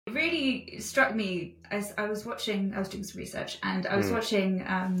really struck me as I was doing some research, and I was watching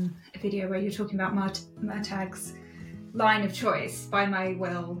a video where you're talking about Murtag's line of choice: by my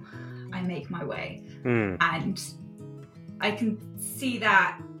will, I make my way. And I can see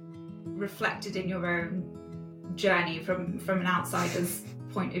that reflected in your own journey from an outsider's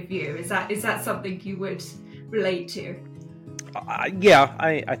point of view. Is that something you would relate to? Yeah,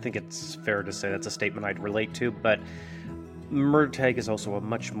 I think it's fair to say that's a statement I'd relate to, but Murtag is also a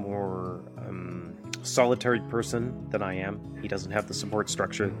much more solitary person than I am. He doesn't have the support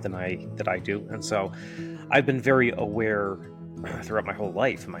structure that I do, and so I've been very aware throughout my whole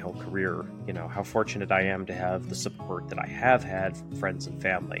life and my whole career, how fortunate I am to have the support that I have had from friends and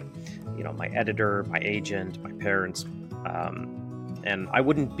family. My editor, my agent, my parents, and I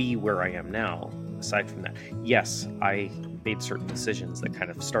wouldn't be where I am now aside from that. Yes, I made certain decisions that kind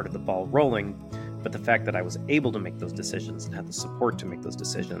of started the ball rolling, but the fact that I was able to make those decisions and had the support to make those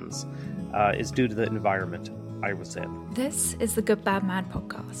decisions is due to the environment I was in. This is the Good Bad Mad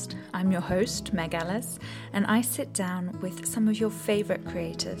podcast. I'm your host, Meg Ellis, and I sit down with some of your favourite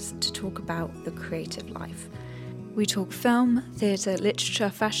creators to talk about the creative life. We talk film, theatre, literature,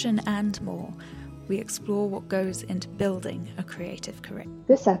 fashion, and more. We explore what goes into building a creative career.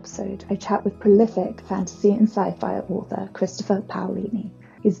 This episode, I chat with prolific fantasy and sci-fi author Christopher Paolini.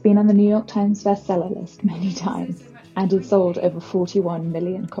 He's been on the New York Times bestseller list many times and has sold over 41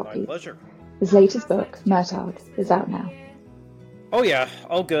 million copies. My pleasure. His latest book, Murtag, is out now. Oh yeah,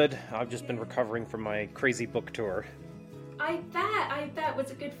 all good. I've just been recovering from my crazy book tour. I bet.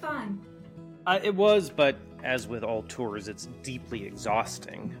 Was it good fun? It was, but as with all tours, it's deeply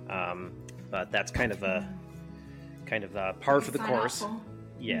exhausting. But that's kind of a par for the course.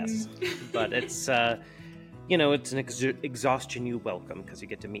 Yes, but it's it's an exhaustion you welcome because you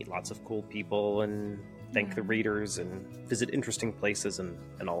get to meet lots of cool people and thank the readers and visit interesting places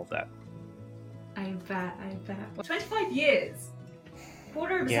and all of that. I bet. 25 years,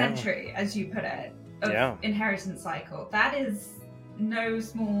 quarter of a century, as you put it, of inheritance cycle. That is no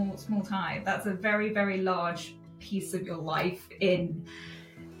small time. That's a very, very large piece of your life in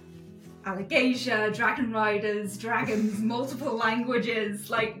Allegasia, Dragon Riders, dragons, multiple languages.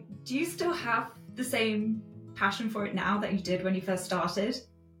 Like, do you still have the same passion for it now that you did when you first started?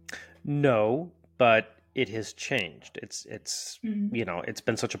 No, but it has changed. It's it's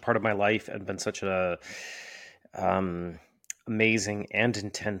been such a part of my life and been such a amazing and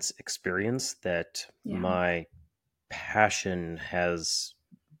intense experience that my passion has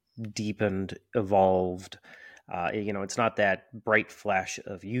deepened, evolved. It's not that bright flash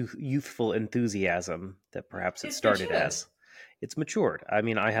of youthful enthusiasm that perhaps it started as. It's matured. I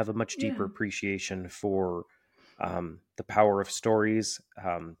mean, I have a much deeper appreciation for the power of stories,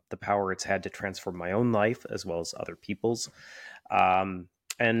 the power it's had to transform my own life as well as other people's.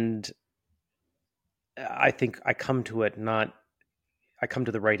 And I think I come to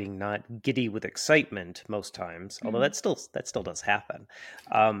the writing not giddy with excitement most times, although that still does happen.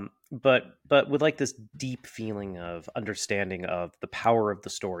 But with like this deep feeling of understanding of the power of the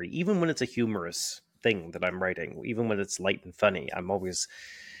story, even when it's a humorous thing that I'm writing, even when it's light and funny, I'm always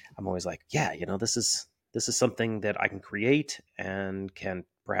like, this is something that I can create and can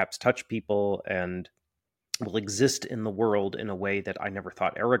perhaps touch people and will exist in the world in a way that I never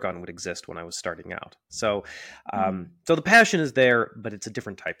thought Aragon would exist when I was starting out. So, so the passion is there, but it's a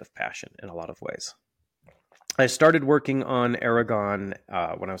different type of passion in a lot of ways. I started working on Aragon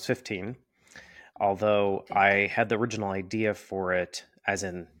when I was 15, although I had the original idea for it, as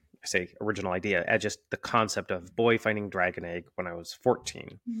in, I say original idea, as just the concept of boy finding dragon egg when I was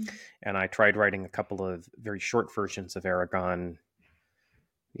 14. And I tried writing a couple of very short versions of Aragon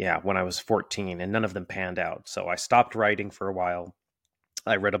when I was 14, and none of them panned out. So I stopped writing for a while.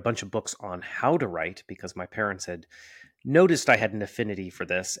 I read a bunch of books on how to write because my parents had noticed I had an affinity for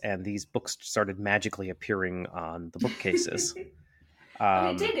this, and these books started magically appearing on the bookcases. It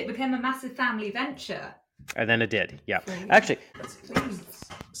did. It became a massive family venture. And then it did, yeah. Actually,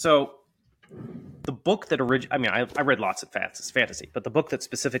 so the book that I read lots of fantasy, but the book that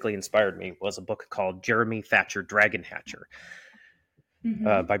specifically inspired me was a book called Jeremy Thatcher Dragon Hatcher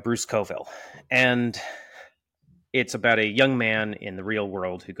by Bruce Coville. And it's about a young man in the real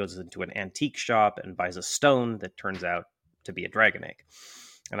world who goes into an antique shop and buys a stone that turns out to be a dragon egg.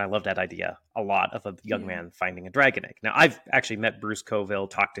 And I love that idea a lot, of a young man finding a dragon egg. Now, I've actually met Bruce Coville,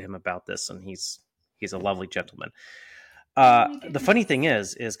 talked to him about this, and he's a lovely gentleman. The funny thing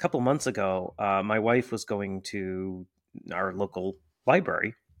is a couple months ago, my wife was going to our local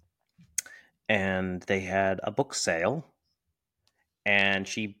library, and they had a book sale, and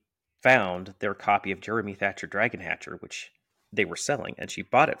she found their copy of Jeremy Thatcher Dragon Hatcher, which they were selling, and she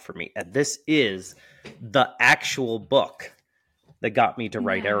bought it for me. And this is the actual book that got me to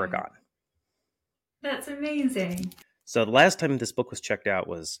write Aragon. That's amazing. So the last time this book was checked out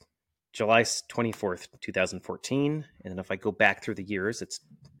was July 24th, 2014. And then if I go back through the years, it's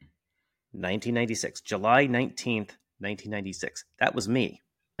 1996, July 19th, 1996. That was me.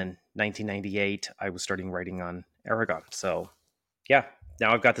 And 1998, I was starting writing on Aragon. So yeah,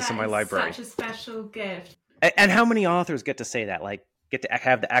 now I've got this in my library. Such a special gift. And how many authors get to say that? Like, get to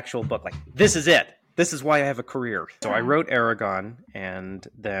have the actual book. Like, this is it. This is why I have a career. So I wrote Aragon, and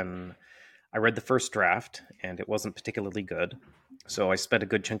then I read the first draft, and it wasn't particularly good. So I spent a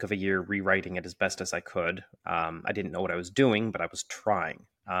good chunk of a year rewriting it as best as I could. I didn't know what I was doing, but I was trying.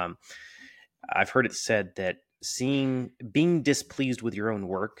 I've heard it said that being displeased with your own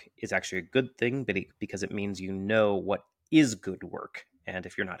work is actually a good thing, because it means you know what is good work. And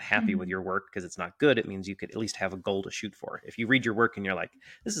if you're not happy with your work because it's not good, it means you could at least have a goal to shoot for. If you read your work and you're like,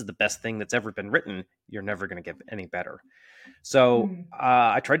 this is the best thing that's ever been written, you're never going to get any better. So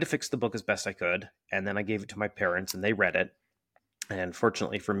I tried to fix the book as best I could. And then I gave it to my parents, and they read it. And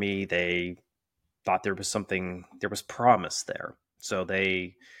fortunately for me, they thought there was promise there. So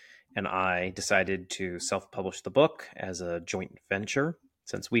they and I decided to self-publish the book as a joint venture,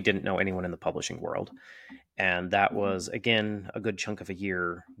 since we didn't know anyone in the publishing world. And that was, again, a good chunk of a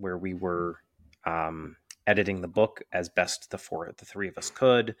year where we were editing the book as best the three of us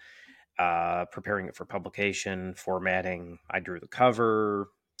could, preparing it for publication, formatting. I drew the cover.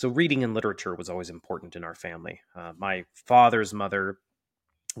 So reading and literature was always important in our family. My father's mother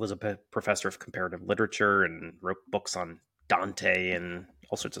was a professor of comparative literature and wrote books on Dante and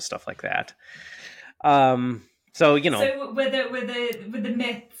all sorts of stuff like that. So with the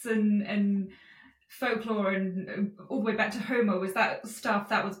myths and folklore and all the way back to Homer, was that stuff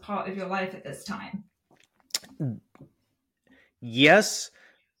that was part of your life at this time? Yes,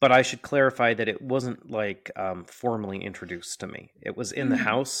 but I should clarify that it wasn't like formally introduced to me. It was in the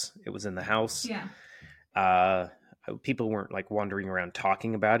house. It was in the house. Yeah. People weren't like wandering around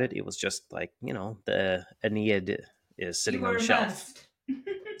talking about it. It was just like, the Aeneid is sitting on the shelf.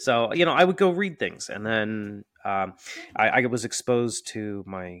 So, I would go read things. And then I was exposed to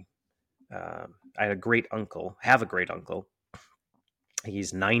I have a great uncle.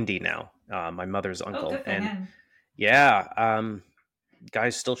 He's 90 now, my mother's uncle. Oh, good for him. Yeah,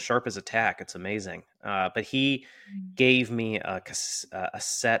 guy's still sharp as a tack. It's amazing. But he gave me a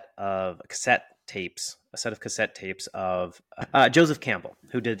set of cassette tapes of Joseph Campbell,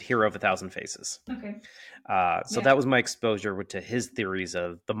 who did Hero of a Thousand Faces. Okay. That was my exposure to his theories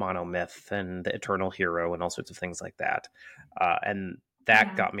of the monomyth and the eternal hero and all sorts of things like that. And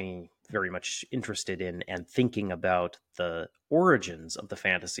that got me very much interested in and thinking about the origins of the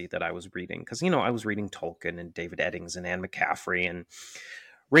fantasy that I was reading. Because, I was reading Tolkien and David Eddings and Anne McCaffrey and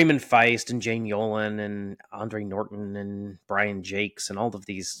Raymond Feist and Jane Yolen and Andre Norton and Brian Jakes and all of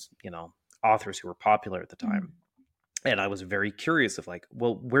these, authors who were popular at the time. And I was very curious of like,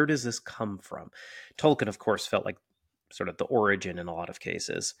 well, where does this come from? Tolkien, of course, felt like sort of the origin in a lot of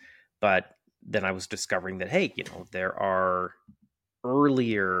cases. But then I was discovering that, hey, there are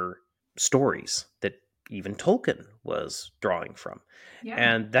earlier stories that even Tolkien was drawing from. Yeah.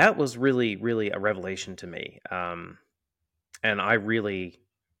 And that was really, really a revelation to me. And I really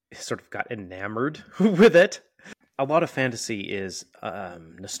sort of got enamored with it. A lot of fantasy is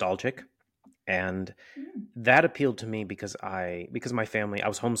nostalgic. And that appealed to me because my family, I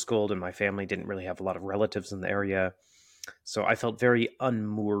was homeschooled and my family didn't really have a lot of relatives in the area. So I felt very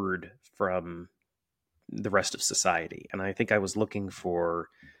unmoored from the rest of society. And I think I was looking for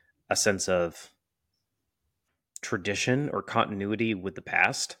a sense of tradition or continuity with the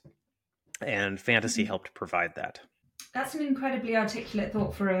past. And fantasy helped provide that. That's an incredibly articulate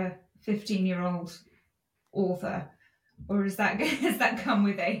thought for a 15-year-old author. Or has that come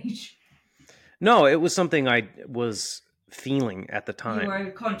with age? No, it was something I was feeling at the time. You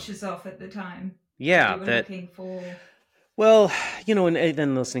were conscious of at the time. Yeah. You were looking for... Well, and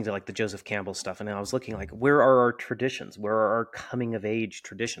then listening to like the Joseph Campbell stuff, and I was looking like, where are our traditions? Where are our coming of age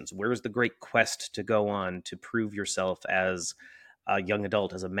traditions? Where's the great quest to go on to prove yourself as a young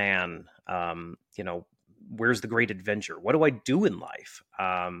adult, as a man? Where's the great adventure? What do I do in life?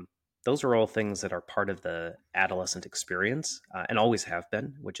 Those are all things that are part of the adolescent experience and always have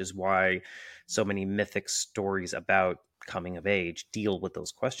been, which is why so many mythic stories about coming of age deal with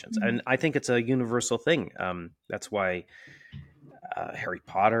those questions. And I think it's a universal thing. That's why Harry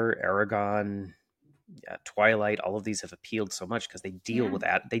Potter, Aragon, Twilight, all of these have appealed so much, because they deal with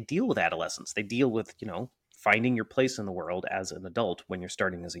adolescence. They deal with, finding your place in the world as an adult when you're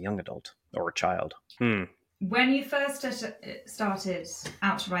starting as a young adult or a child. when you first started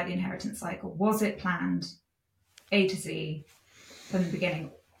out to write the inheritance cycle, was it planned A to Z from the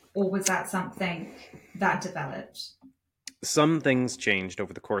beginning, or was that something that developed? Some things changed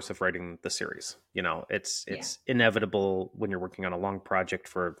over the course of writing the series. You know, it's inevitable when you're working on a long project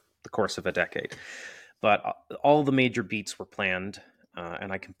for the course of a decade. But all the major beats were planned,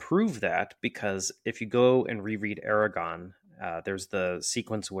 and I can prove that because if you go and reread Aragon, there's the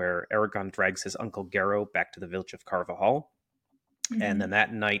sequence where Aragon drags his uncle Garrow back to the village of Carvajal. Mm-hmm. And then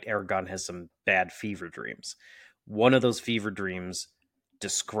that night, Aragon has some bad fever dreams. One of those fever dreams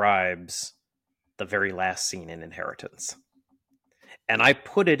describes the very last scene in Inheritance. And I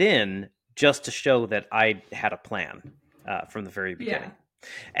put it in just to show that I had a plan from the very beginning.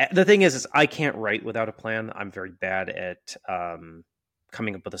 Yeah. The thing is I can't write without a plan. I'm very bad at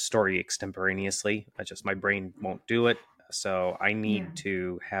coming up with a story extemporaneously. My brain won't do it. So I need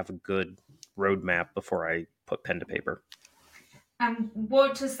to have a good roadmap before I put pen to paper. And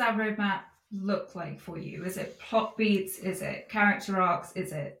what does that roadmap look like for you? Is it plot beats? Is it character arcs?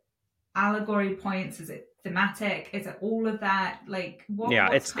 Is it allegory points? Is it thematic? Is it all of that? Like,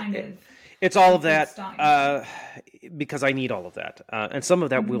 it's all of that because I need all of that. And some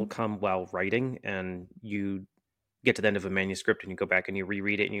of that will come while writing, and you get to the end of a manuscript and you go back and you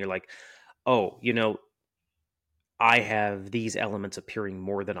reread it and you're like, oh, you know, I have these elements appearing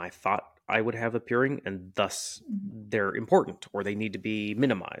more than I thought I would have appearing, and thus they're important or they need to be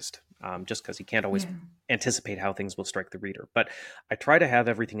minimized, just because you can't always anticipate how things will strike the reader. But I try to have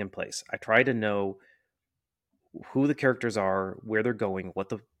everything in place. I try to know who the characters are, where they're going, what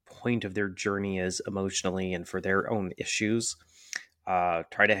the point of their journey is emotionally and for their own issues.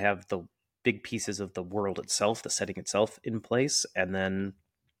 Try to have the big pieces of the world itself, the setting itself in place, and then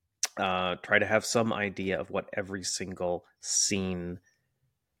try to have some idea of what every single scene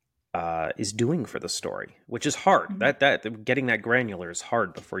is doing for the story, which is hard. That getting that granular is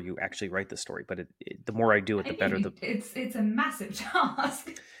hard before you actually write the story. But the more I do it, the better. It's a massive task.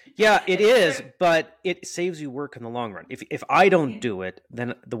 Yeah, it is, but it saves you work in the long run. If I don't do it,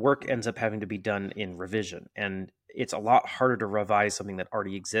 then the work ends up having to be done in revision, and it's a lot harder to revise something that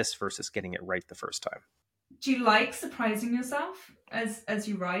already exists versus getting it right the first time. Do you like surprising yourself as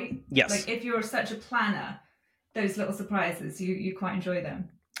you write? Yes. Like if you're such a planner, those little surprises, you quite enjoy them.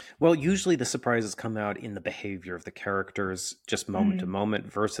 Well, usually the surprises come out in the behavior of the characters, just moment to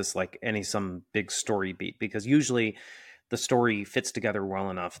moment, versus like some big story beat, because usually the story fits together well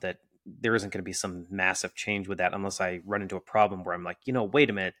enough that there isn't going to be some massive change with that unless I run into a problem where I'm like, wait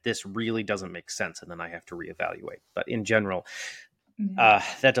a minute, this really doesn't make sense. And then I have to reevaluate. But in general,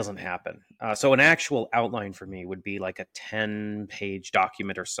 that doesn't happen. So an actual outline for me would be like a 10-page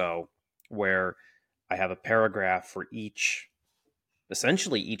document or so where I have a paragraph for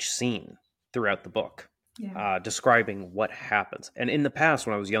essentially each scene throughout the book, describing what happens. And in the past,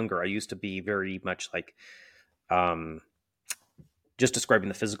 when I was younger, I used to be very much like just describing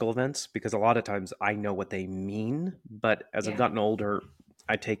the physical events, because a lot of times I know what they mean. But as I've gotten older,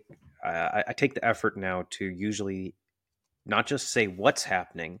 I take the effort now to usually not just say what's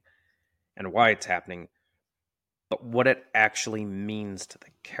happening and why it's happening, but what it actually means to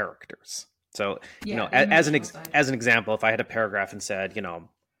the characters. So, as an example, if I had a paragraph and said,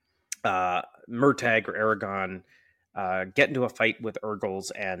 Murtagh or Aragon get into a fight with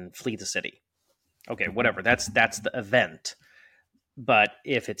Urgles and flee the city. Okay, whatever. That's the event. But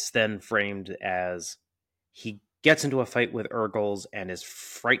if it's then framed as he gets into a fight with Urgles and is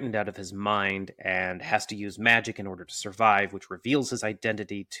frightened out of his mind and has to use magic in order to survive, which reveals his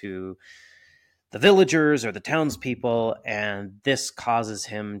identity to the villagers or the townspeople, and this causes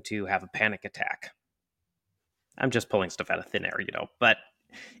him to have a panic attack. I'm just pulling stuff out of thin air, but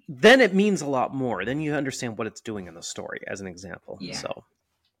then it means a lot more. Then you understand what it's doing in the story, as an example. Yeah. So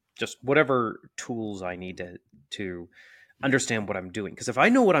just whatever tools I need to understand what I'm doing. Because if I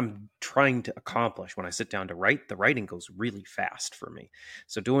know what I'm trying to accomplish when I sit down to write, the writing goes really fast for me.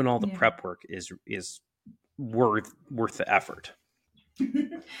 So doing all the prep work is worth the effort.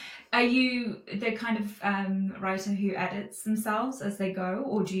 Are you the kind of writer who edits themselves as they go,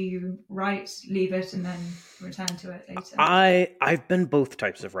 or do you write, leave it, and then return to it later? I've been both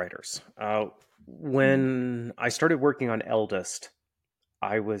types of writers. When I started working on Eldest,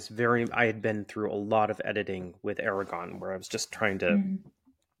 I had been through a lot of editing with Aragon, where I was just trying to,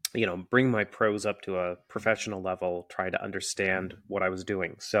 bring my prose up to a professional level, try to understand what I was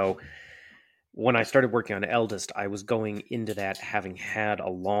doing. So when I started working on Eldest, I was going into that having had a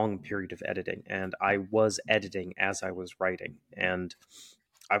long period of editing, and I was editing as I was writing. And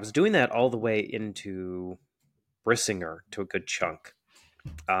I was doing that all the way into Brissinger to a good chunk.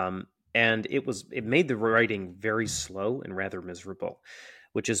 And it made the writing very slow and rather miserable,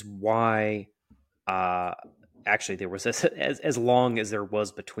 which is why actually there was as long as there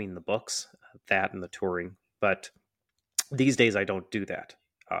was between the books, that and the touring. But these days I don't do that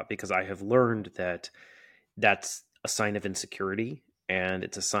because I have learned that that's a sign of insecurity, and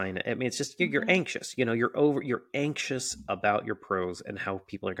it's a sign. I mean, it's just you're anxious. You're anxious about your prose and how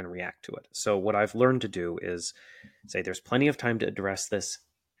people are going to react to it. So what I've learned to do is say there's plenty of time to address this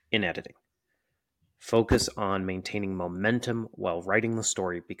in editing. Focus on maintaining momentum while writing the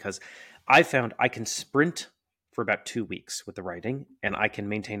story, because I found I can sprint for about 2 weeks with the writing, and I can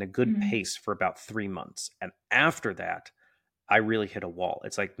maintain a good pace for about 3 months. And after that, I really hit a wall.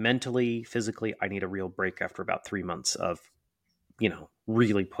 It's like mentally, physically, I need a real break after about 3 months of,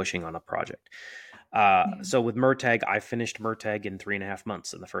 really pushing on a project. So with Murtagh, I finished Murtagh in 3.5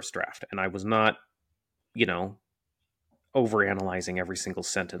 months in the first draft, and I was not, overanalyzing every single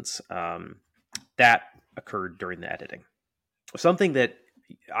sentence. That occurred during the editing. Something that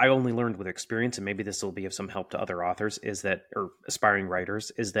I only learned with experience, and maybe this will be of some help to other authors, or aspiring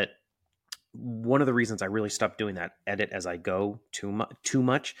writers, is that one of the reasons I really stopped doing that edit as I go too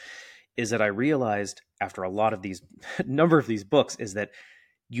much is that I realized after a number of these books is that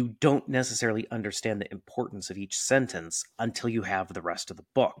you don't necessarily understand the importance of each sentence until you have the rest of the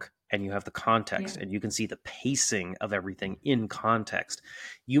book and you have the context and you can see the pacing of everything in context.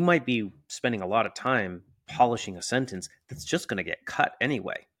 You might be spending a lot of time polishing a sentence that's just going to get cut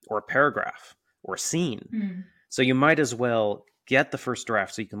anyway, or a paragraph or a scene. So you might as well get the first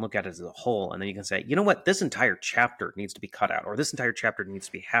draft so you can look at it as a whole, and then you can say, you know what, this entire chapter needs to be cut out, or this entire chapter needs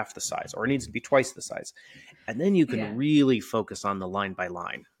to be half the size, or it needs to be twice the size. And then you can really focus on the line by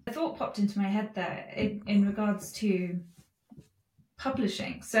line. A thought popped into my head there in regards to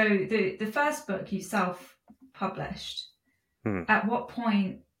publishing. So the first book you self-published, at what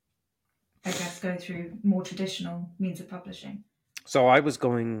point, I guess, go through more traditional means of publishing? So I was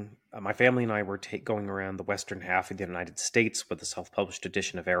my family and I were going around the western half of the United States with a self-published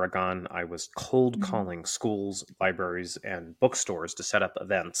edition of Aragon. I was cold calling schools, libraries, and bookstores to set up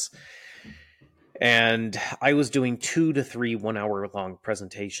events. And I was doing 2 to 3 1-hour-long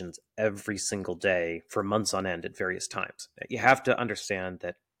presentations every single day for months on end at various times. You have to understand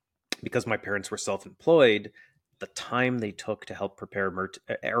that because my parents were self-employed, the time they took to help prepare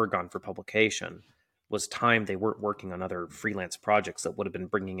Aragon for publication was time they weren't working on other freelance projects that would have been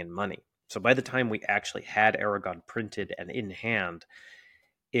bringing in money. So by the time we actually had Aragon printed and in hand,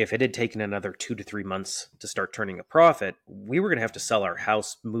 if it had taken another 2 to 3 months to start turning a profit, we were going to have to sell our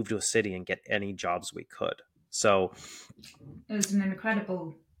house, move to a city, and get any jobs we could. So it was an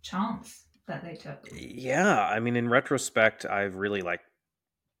incredible chance that they took. Yeah. I mean, in retrospect, I've really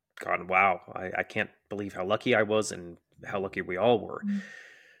gone, wow, I can't believe how lucky I was and how lucky we all were.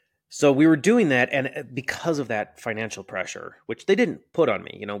 So we were doing that, and because of that financial pressure, which they didn't put on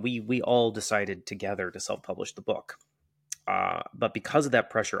me, we all decided together to self-publish the book. But because of that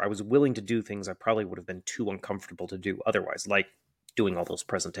pressure, I was willing to do things I probably would have been too uncomfortable to do otherwise, like doing all those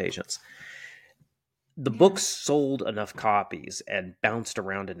presentations. The book sold enough copies and bounced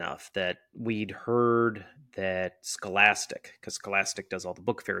around enough that we'd heard that Scholastic, because Scholastic does all the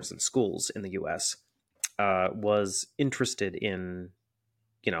book fairs in schools in the U.S., was interested in,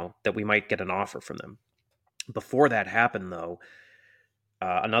 that we might get an offer from them. Before that happened, though,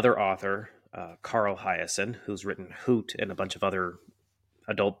 another author, Carl Hyacin, who's written Hoot and a bunch of other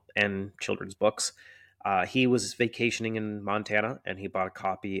adult and children's books, he was vacationing in Montana, and he bought a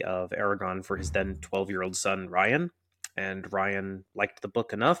copy of Aragon for his then 12-year-old son, Ryan. And Ryan liked the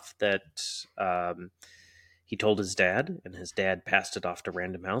book enough that he told his dad, and his dad passed it off to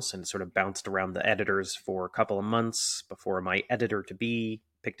Random House, and sort of bounced around the editors for a couple of months before my editor-to-be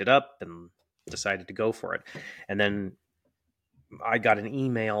picked it up and decided to go for it. And then I got an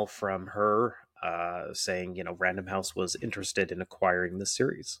email from her saying, Random House was interested in acquiring this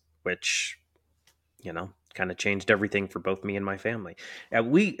series, which, kind of changed everything for both me and my family. And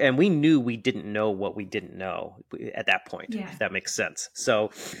we knew we didn't know what we didn't know at that point, if that makes sense.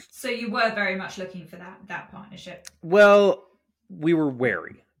 So you were very much looking for that partnership. Well, we were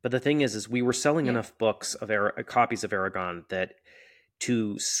wary, but the thing is we were selling enough books of copies of Aragon that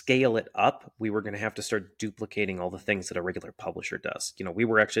to scale it up, we were going to have to start duplicating all the things that a regular publisher does. We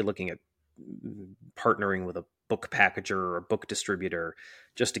were actually looking at partnering with a book packager or a book distributor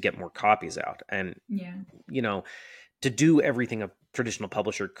just to get more copies out. And, to do everything a traditional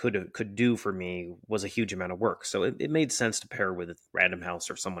publisher could do for me was a huge amount of work. So it made sense to pair with Random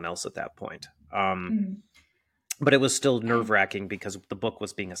House or someone else at that point. But it was still nerve-wracking because the book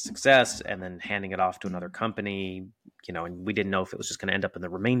was being a success, and then handing it off to another company, and we didn't know if it was just going to end up in the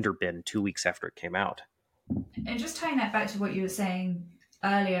remainder bin 2 weeks after it came out. And just tying that back to what you were saying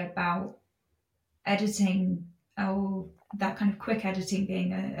earlier about editing, that kind of quick editing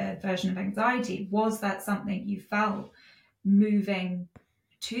being a version of anxiety, was that something you felt moving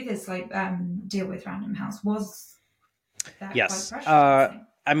to this deal with Random House? Was that yes quite pressurizing?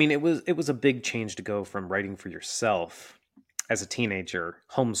 I mean, it was a big change to go from writing for yourself as a teenager,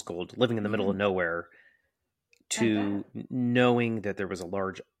 homeschooled, living in the middle of nowhere, to knowing that there was a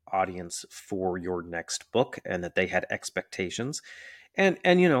large audience for your next book and that they had expectations. And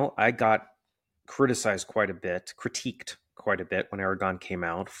I got criticized quite a bit, critiqued quite a bit when Aragon came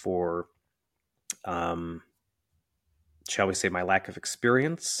out for, shall we say, my lack of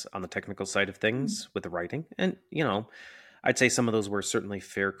experience on the technical side of things with the writing. And, I'd say some of those were certainly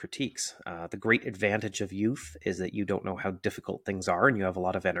fair critiques. The great advantage of youth is that you don't know how difficult things are and you have a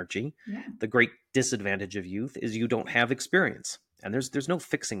lot of energy. Yeah. The great disadvantage of youth is you don't have experience. And there's no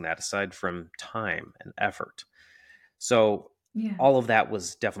fixing that aside from time and effort. So all of that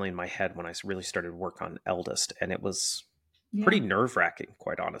was definitely in my head when I really started work on Eldest. And it was pretty nerve-wracking,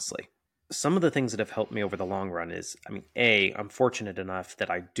 quite honestly. Some of the things that have helped me over the long run is, I'm fortunate enough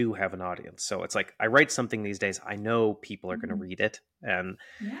that I do have an audience. So it's like I write something these days, I know people are going to read it. And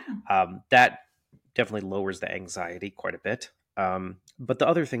that definitely lowers the anxiety quite a bit. But the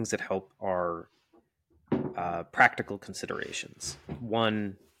other things that help are practical considerations.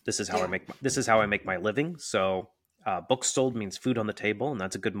 One, this is how I make my living. So books sold means food on the table, and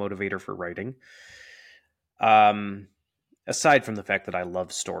that's a good motivator for writing. Aside from the fact that I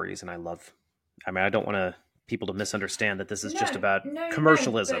love stories and I don't want people to misunderstand that this is just about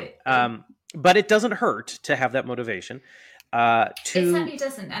commercialism. But it doesn't hurt to have that motivation. It certainly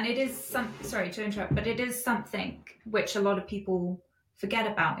doesn't. And it is sorry to interrupt, but it is something which a lot of people forget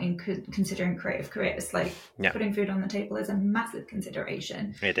about in considering creative careers. Like putting food on the table is a massive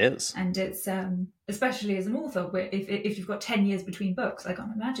consideration. It is. And it's, especially as an author, where if you've got 10 years between books, I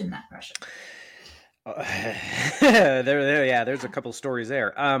can't imagine that pressure. There's a couple stories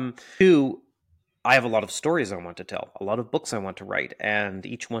there. Two, I have a lot of stories I want to tell, a lot of books I want to write, and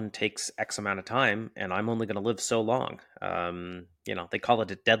each one takes X amount of time, and I'm only going to live so long. They call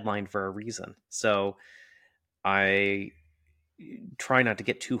it a deadline for a reason. So I try not to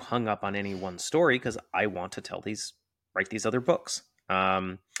get too hung up on any one story because I want to write these other books.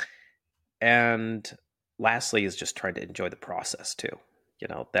 And lastly is just trying to enjoy the process too.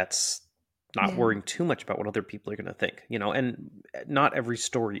 That's not worrying too much about what other people are going to think, and not every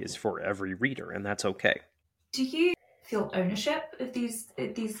story is for every reader, and that's okay. Do you feel ownership of these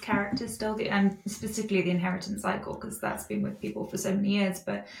characters still, and specifically the inheritance cycle, because that's been with people for so many years,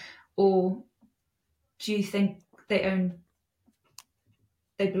 or do you think they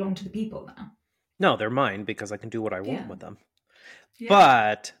belong to the people now? No, they're mine because I can do what I want with them.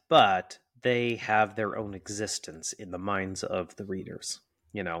 Yeah. But they have their own existence in the minds of the readers.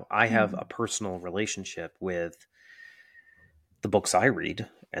 I have a personal relationship with the books I read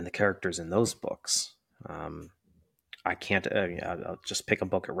and the characters in those books. I can't, I'll just pick a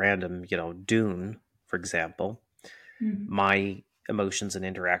book at random, Dune, for example. My emotions and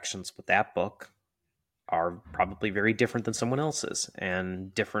interactions with that book are probably very different than someone else's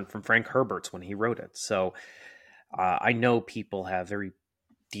and different from Frank Herbert's when he wrote it. So I know people have very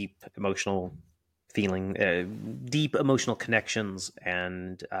deep emotional deep emotional connections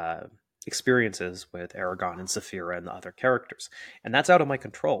and experiences with Aragon and Saphira and the other characters. And that's out of my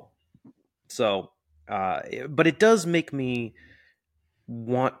control. So, but it does make me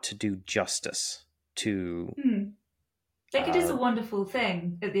want to do justice to... it is a wonderful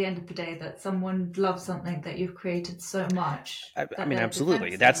thing at the end of the day that someone loves something that you've created so much.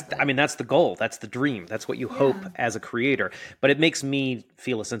 Absolutely. That's the goal. That's the dream. That's what you hope as a creator. But it makes me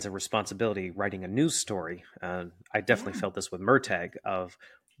feel a sense of responsibility writing a news story. I definitely felt this with Murtagh, of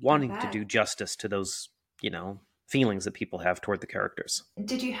wanting to do justice to those, feelings that people have toward the characters.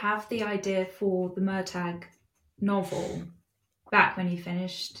 Did you have the idea for the Murtagh novel back when you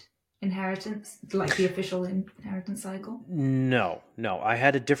finished Inheritance, like the official Inheritance cycle? No. I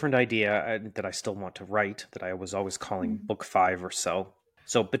had a different idea that I still want to write, that I was always calling book 5 or so.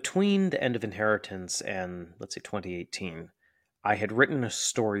 So between the end of Inheritance and, let's say, 2018, I had written a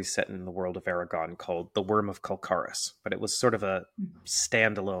story set in the world of Aragon called The Worm of Calcaris, but it was sort of a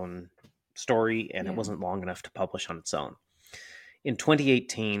standalone story, and it wasn't long enough to publish on its own. In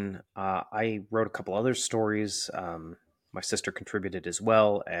 2018, I wrote a couple other stories. My sister contributed as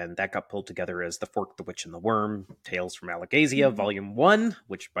well, and that got pulled together as The Fork, the Witch, and the Worm, Tales from Alagasia, Volume 1,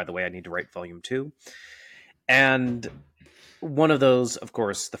 which, by the way, I need to write Volume 2. And one of those, of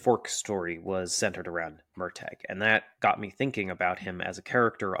course, the Fork story was centered around Murtagh. And that got me thinking about him as a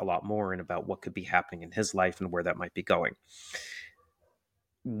character a lot more and about what could be happening in his life and where that might be going.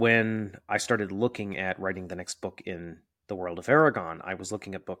 When I started looking at writing the next book in the world of Aragon, I was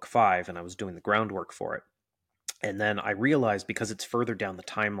looking at book 5 and I was doing the groundwork for it. And then I realized, because it's further down the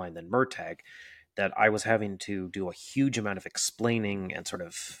timeline than Murtagh, that I was having to do a huge amount of explaining and sort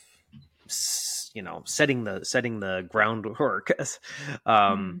of, setting the groundwork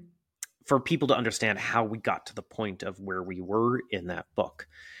for people to understand how we got to the point of where we were in that book.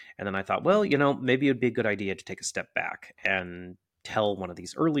 And then I thought, well, maybe it would be a good idea to take a step back and tell one of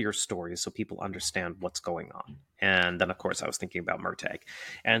these earlier stories so people understand what's going on. And then, of course, I was thinking about Murtagh.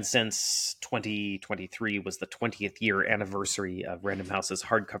 And since 2023 was the 20th year anniversary of Random House's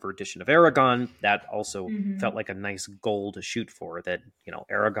hardcover edition of Aragon, that also felt like a nice goal to shoot for. That,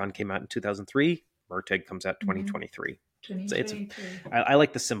 Aragon came out in 2003, Murtagh comes out 2023. I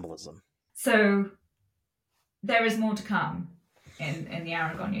like the symbolism. So there is more to come in the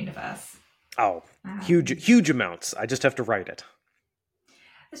Aragon universe. Oh, huge amounts. I just have to write it.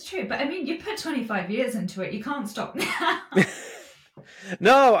 That's true, but I mean, you put 25 years into it. You can't stop now.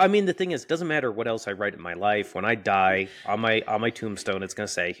 No, I mean, the thing is, it doesn't matter what else I write in my life. When I die, on my tombstone, it's going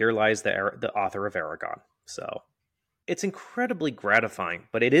to say, "Here lies the author of Aragon." So it's incredibly gratifying,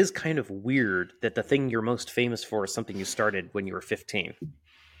 but it is kind of weird that the thing you're most famous for is something you started when you were 15.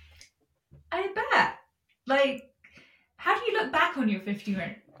 I bet. Like, how do you look back on your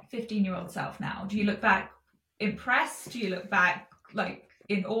 15-year-old self now? Do you look back impressed? Do you look back like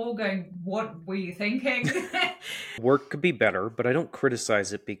in awe, going, what were you thinking? Work could be better, but I don't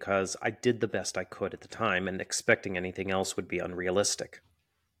criticize it because I did the best I could at the time, and expecting anything else would be unrealistic.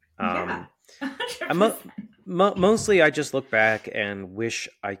 Yeah, mostly I just look back and wish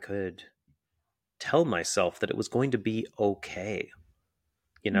I could tell myself that it was going to be okay,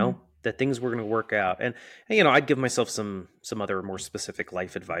 that things were going to work out. And I'd give myself some other more specific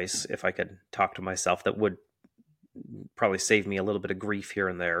life advice if I could talk to myself that would probably save me a little bit of grief here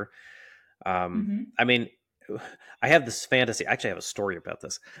and there. I mean, I have this fantasy. Actually, I have a story about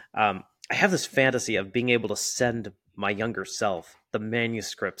this. I have this fantasy of being able to send my younger self the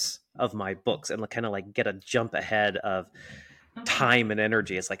manuscripts of my books and kind of like get a jump ahead of time and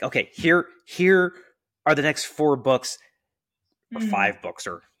energy. It's like, okay, here are the next 4 books or 5 books,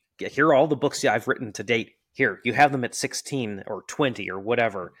 or here are all the books I've written to date. Here, you have them at 16 or 20 or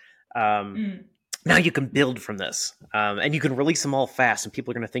whatever. Now you can build from this, and you can release them all fast, and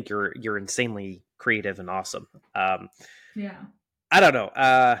people are going to think you're insanely creative and awesome. Yeah, I don't know.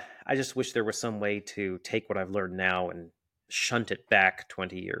 I just wish there was some way to take what I've learned now and shunt it back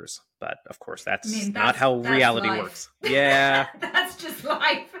 20 years. But of course, that's not how reality works. Yeah, that's just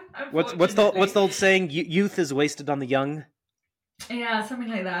life. What's the old saying? Youth is wasted on the young. Yeah, something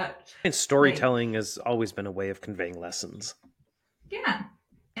like that. And storytelling has always been a way of conveying lessons. Yeah,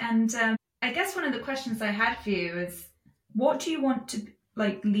 and I guess one of the questions I had for you is, what do you want to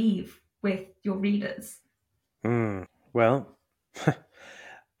leave with your readers? Well,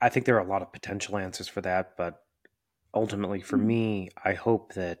 I think there are a lot of potential answers for that, but ultimately for me, I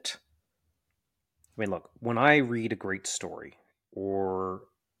hope that, look, when I read a great story or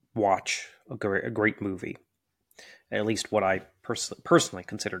watch a great movie, at least what I personally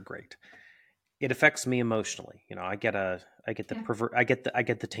consider great, it affects me emotionally. I get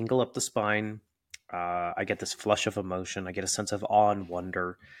the tingle up the spine. I get this flush of emotion. I get a sense of awe and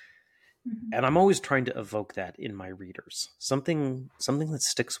wonder. And I'm always trying to evoke that in my readers. Something that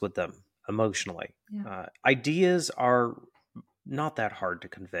sticks with them emotionally. Yeah. Ideas are not that hard to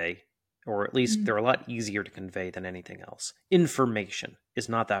convey, or at least they're a lot easier to convey than anything else. Information is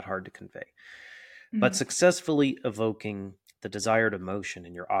not that hard to convey. But successfully evoking the desired emotion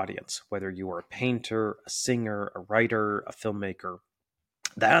in your audience, whether you are a painter, a singer, a writer, a filmmaker,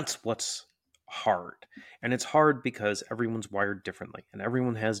 that's what's hard. And it's hard because everyone's wired differently, and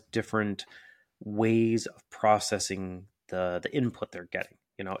everyone has different ways of processing the input they're getting.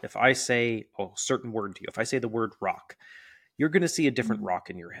 If I say a certain word to you, if I say the word rock, you're going to see a different rock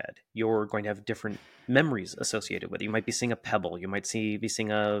in your head. You're going to have different memories associated with it. You might be seeing a pebble. You might be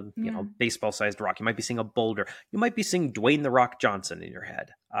seeing a baseball-sized rock. You might be seeing a boulder. You might be seeing Dwayne "The Rock" Johnson in your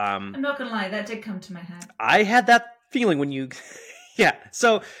head. I'm not going to lie, that did come to my head. I had that feeling when you... yeah.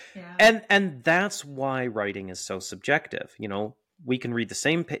 So, yeah. And that's why writing is so subjective. We can read the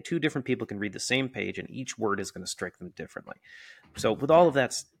same two different people can read the same page, and each word is going to strike them differently. So with all of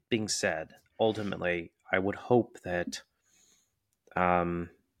that being said, ultimately, I would hope that, that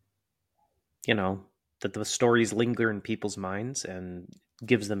the stories linger in people's minds, and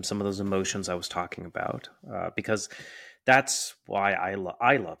gives them some of those emotions I was talking about, because that's why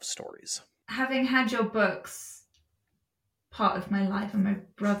I love stories. Having had your books part of my life and my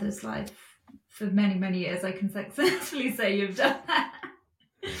brother's life for many, many years, I can successfully say you've done that.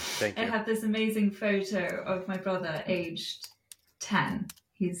 Thank you. I have this amazing photo of my brother aged 10.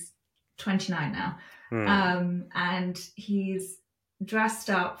 He's 29 now. And he's dressed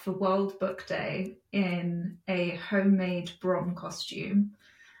up for World Book Day in a homemade Brom costume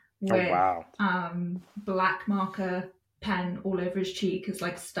with black marker pen all over his cheek as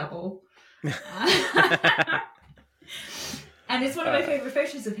like stubble. And it's one of my favourite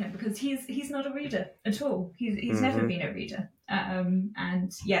photos of him because he's not a reader at all. He's never been a reader.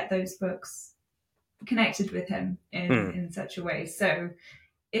 And yet those books connected with him in such a way. So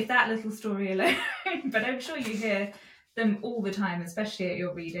if that little story alone, but I'm sure you hear them all the time, especially at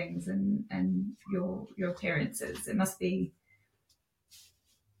your readings and your appearances. It must be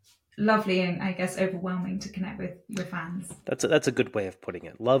lovely and I guess overwhelming to connect with your fans. That's a good way of putting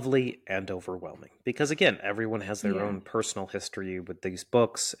it. Lovely and overwhelming. Because again, everyone has their own personal history with these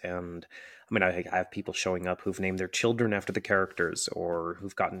books. And I mean, I have people showing up who've named their children after the characters or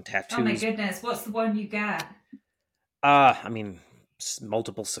who've gotten tattoos. Oh my goodness, what's the one you get? I mean,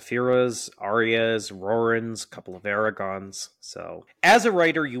 multiple Sephiras, Arias, Rorans, a couple of Aragons. So as a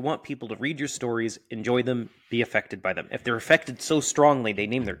writer, you want people to read your stories, enjoy them, be affected by them. If they're affected so strongly, they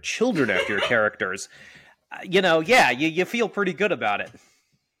name their children after your characters, you feel pretty good about it.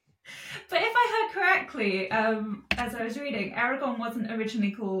 But if I heard correctly, as I was reading, Aragon wasn't originally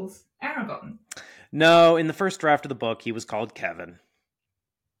called Aragon. No, in the first draft of the book, he was called Kevin.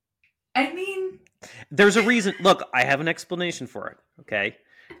 I mean... There's a reason. Look, I have an explanation for it, okay?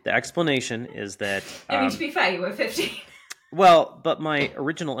 The explanation is that... I mean, to be fair, you were 15. Well, but my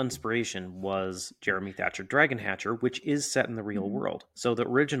original inspiration was Jeremy Thatcher Dragonhatcher, which is set in the real world. So the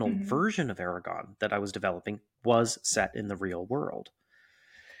original version of Aragon that I was developing was set in the real world.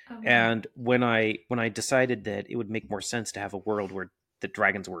 Oh, wow. And when I decided that it would make more sense to have a world where the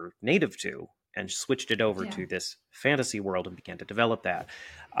dragons were native to, and switched it over to this fantasy world and began to develop that.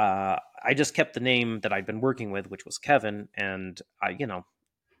 I just kept the name that I'd been working with, which was Kevin. And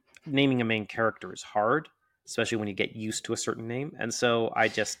naming a main character is hard, especially when you get used to a certain name. And so I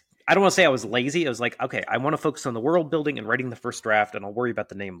don't want to say I was lazy. It was like, okay, I want to focus on the world building and writing the first draft, and I'll worry about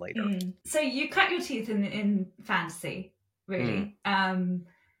the name later. So you cut your teeth in fantasy, really. And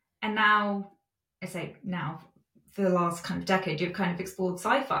now, I say now, for the last kind of decade, you've kind of explored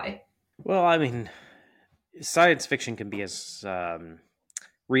sci-fi. Well, I mean, science fiction can be as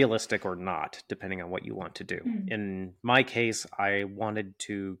realistic or not, depending on what you want to do. In my case, I wanted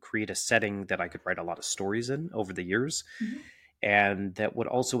to create a setting that I could write a lot of stories in over the years, and that would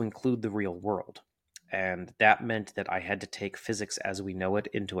also include the real world. And that meant that I had to take physics as we know it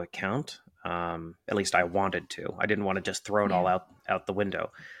into account. At least I wanted to. I didn't want to just throw it all out the window.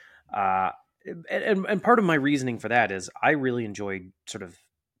 And part of my reasoning for that is I really enjoyed sort of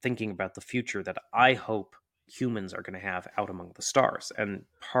thinking about the future that I hope humans are going to have out among the stars. And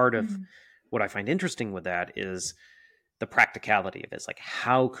part of what I find interesting with that is the practicality of it. It's like,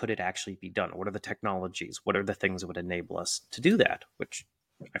 how could it actually be done? What are the technologies? What are the things that would enable us to do that? Which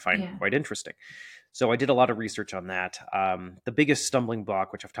I find quite interesting. So I did a lot of research on that. The biggest stumbling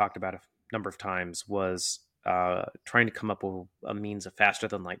block, which I've talked about a number of times, was trying to come up with a means of faster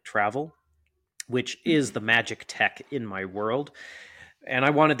than light travel, which is the magic tech in my world. And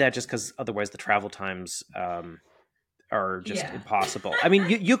I wanted that just because otherwise the travel times are just impossible. I mean,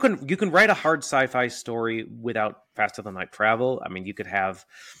 you can write a hard sci-fi story without faster than light travel. I mean, you could have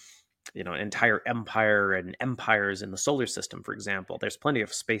an entire empire and empires in the solar system, for example. There's plenty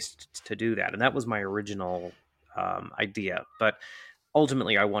of space to do that, and that was my original idea. But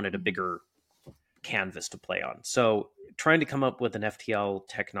ultimately, I wanted a bigger canvas to play on. So trying to come up with an FTL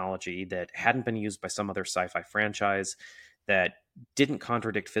technology that hadn't been used by some other sci-fi franchise, that didn't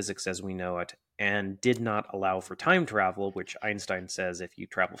contradict physics as we know it, and did not allow for time travel, which Einstein says if you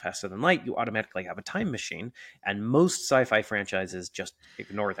travel faster than light, you automatically have a time machine. And most sci-fi franchises just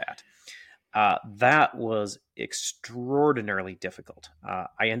ignore that. That was extraordinarily difficult.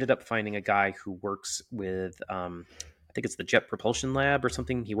 I ended up finding a guy who works with, I think it's the Jet Propulsion Lab or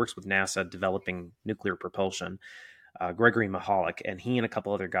something. He works with NASA developing nuclear propulsion, Gregory Mahalik, and he and a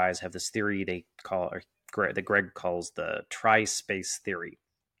couple other guys have this theory they call, that Greg calls the tri-space theory.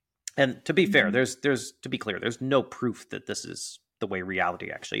 And to be fair, there's to be clear, there's no proof that this is the way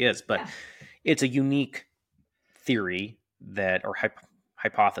reality actually is, but it's a unique theory or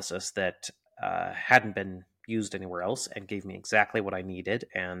hypothesis that hadn't been used anywhere else and gave me exactly what I needed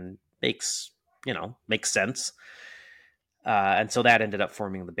and makes sense. And so that ended up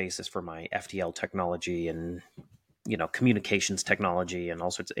forming the basis for my FTL technology and, communications technology and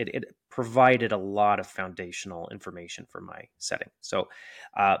all sorts. It provided a lot of foundational information for my setting. So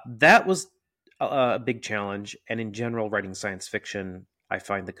that was a big challenge. And in general, writing science fiction, I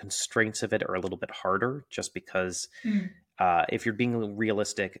find the constraints of it are a little bit harder just because if you're being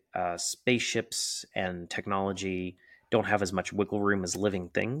realistic, spaceships and technology don't have as much wiggle room as living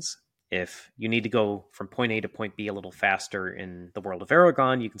things. If you need to go from point A to point B a little faster in the world of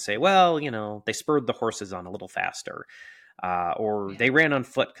Aragon, you can say, well, they spurred the horses on a little faster. Or they ran on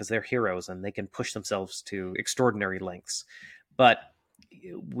foot because they're heroes and they can push themselves to extraordinary lengths. But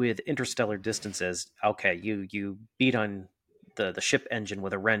with interstellar distances, okay, you beat on the ship engine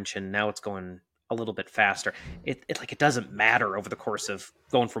with a wrench and now it's going a little bit faster. It doesn't matter over the course of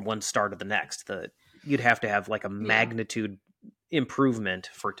going from one star to the next. You'd have to have like a magnitude improvement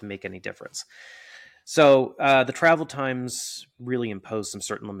for it to make any difference. So the travel times really imposed some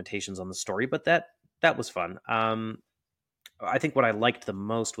certain limitations on the story, but that was fun. I think what I liked the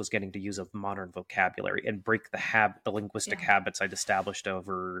most was getting to use a modern vocabulary and break the linguistic habits I'd established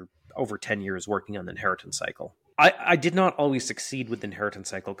over 10 years working on the inheritance cycle. I did not always succeed with the inheritance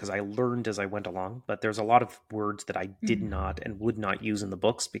cycle because I learned as I went along, but there's a lot of words that I did not and would not use in the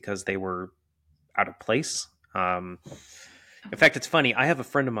books because they were out of place. In fact, it's funny. I have a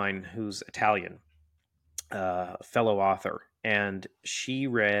friend of mine who's Italian, a fellow author, and she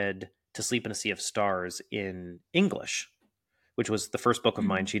read To Sleep in a Sea of Stars in English, which was the first book of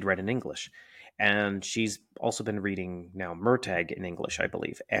mine she'd read in English. And she's also been reading now Murtagh in English, I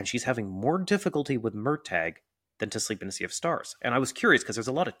believe. And she's having more difficulty with Murtagh than To Sleep in a Sea of Stars. And I was curious because there's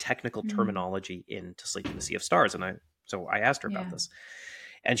a lot of technical terminology in To Sleep in a Sea of Stars. And so I asked her about this.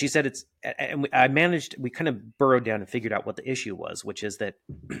 And she said we kind of burrowed down and figured out what the issue was, which is that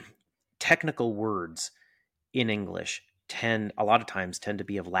technical words in English a lot of times tend to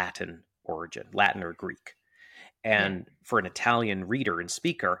be of Latin origin, Latin or Greek. And for an Italian reader and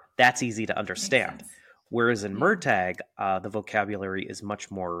speaker, that's easy to understand. Whereas in Murtagh, the vocabulary is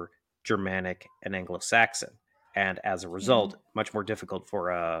much more Germanic and Anglo-Saxon. And as a result, much more difficult for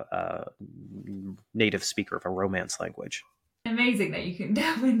a native speaker of a Romance language. Amazing that you can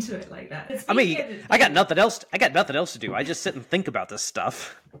delve into it like that. I mean, I got nothing else to do. I just sit and think about this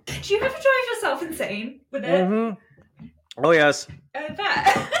stuff. Do you ever drive yourself insane with it? Mm-hmm. Oh yes. I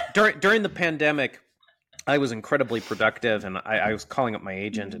bet. During the pandemic, I was incredibly productive, and I was calling up my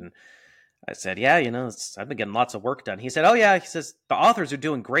agent, and I said, "Yeah, I've been getting lots of work done." He said, "Oh yeah," he says, "the authors are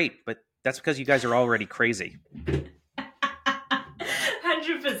doing great, but that's because you guys are already crazy."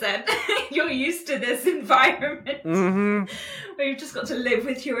 100%. You're used to this environment where you've just got to live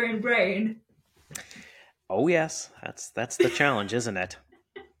with your own brain. Oh yes, that's the challenge, isn't it?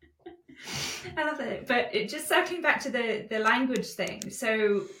 I love it. But just circling back to the language thing.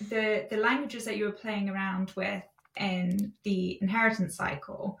 So the languages that you were playing around with in the inheritance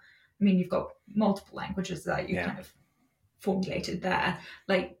cycle, I mean, you've got multiple languages that you kind of formulated there.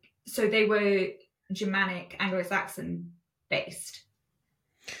 So they were Germanic, Anglo-Saxon based.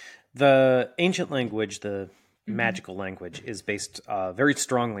 The ancient language, the magical language, is based very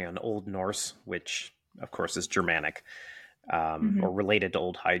strongly on Old Norse, which, of course, is Germanic, or related to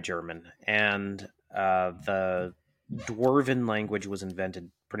Old High German. And the Dwarven language was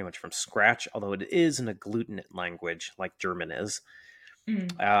invented pretty much from scratch, although it is an agglutinate language, like German is.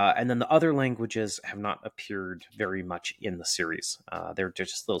 And then the other languages have not appeared very much in the series. They're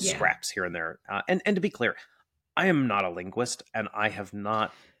just little scraps here and there. And to be clear, I am not a linguist, and I have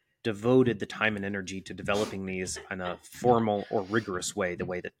not devoted the time and energy to developing these in a formal or rigorous way, the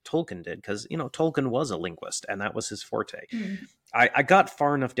way that Tolkien did, because, Tolkien was a linguist, and that was his forte. I got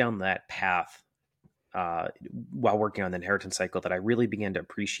far enough down that path while working on the inheritance cycle that I really began to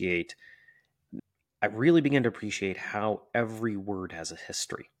appreciate how every word has a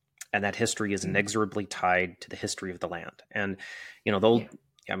history, and that history is inexorably tied to the history of the land. And,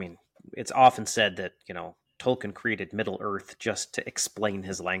 it's often said that, Tolkien created Middle-earth just to explain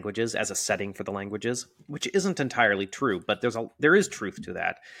his languages as a setting for the languages, which isn't entirely true, but there is truth to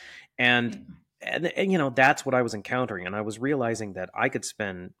that. And that's what I was encountering. And I was realizing that I could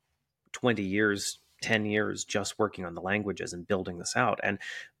spend 20 years, 10 years just working on the languages and building this out. And,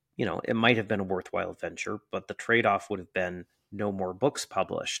 it might have been a worthwhile venture, but the trade-off would have been no more books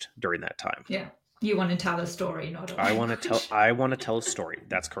published during that time. Yeah. You want to tell a story, not a language. I want to tell a story.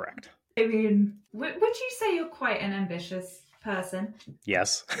 That's correct. I mean, would you say you're quite an ambitious person?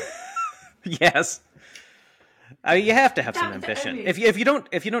 Yes. Yes. You have to have some ambition. If you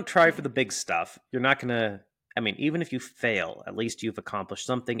don't try for the big stuff, you're not gonna I mean, even if you fail, at least you've accomplished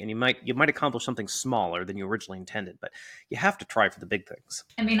something, and you might accomplish something smaller than you originally intended, but you have to try for the big things.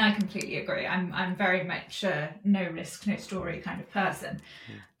 I mean, I completely agree. I'm very much a no risk, no story kind of person,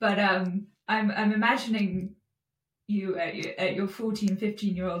 but I'm imagining you at your 14,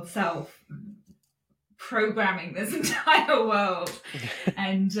 15-year-old self programming this entire world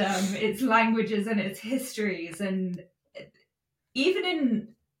and its languages and its histories, and even in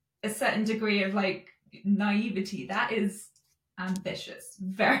a certain degree of like naivety, that is ambitious,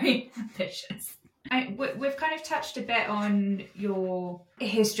 very ambitious. We've kind of touched a bit on your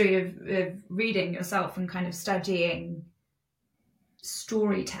history of reading yourself and kind of studying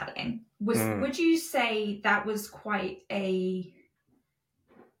storytelling. Would you say that was quite a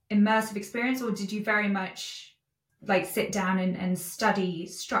immersive experience, or did you very much like sit down and study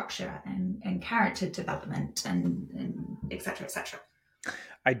structure and character development and et cetera, et cetera?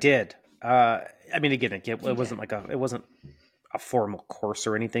 I did. I mean, again, it wasn't a formal course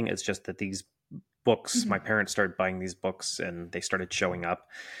or anything. It's just that these books, my parents started buying these books and they started showing up.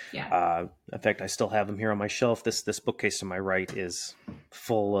 Yeah. In fact, I still have them here on my shelf. This bookcase to my right is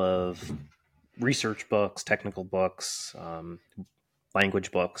full of research books, technical books,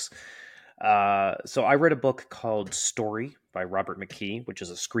 language books. So I read a book called Story by Robert McKee, which is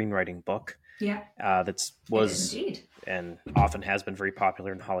a screenwriting book. Yeah. That was and often has been very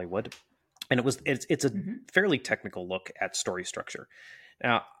popular in Hollywood. And it's a fairly technical look at story structure.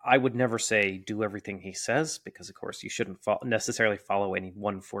 Now, I would never say do everything he says, because of course you shouldn't necessarily follow any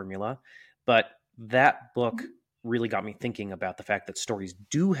one formula. But that book really got me thinking about the fact that stories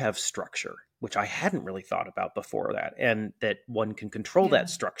do have structure, which I hadn't really thought about before that, and that one can control that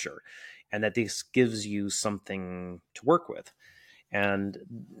structure, and that this gives you something to work with. And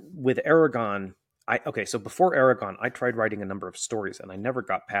with Aragon, so before Aragon, I tried writing a number of stories, and I never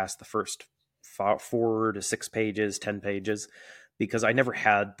got past the first 4 to 6 pages, 10 pages, because I never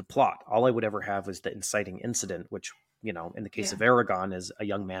had the plot. All I would ever have was the inciting incident, which, in the case of Aragon, is a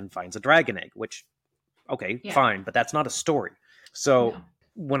young man finds a dragon egg, which, fine, but that's not a story. So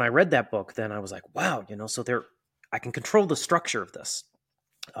when I read that book, then I was like, wow, so I can control the structure of this.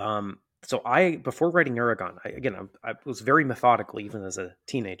 So before writing Aragon, I was very methodical, even as a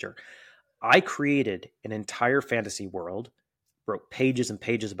teenager. I created an entire fantasy world, wrote pages and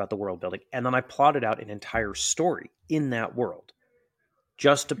pages about the world building, and then I plotted out an entire story in that world,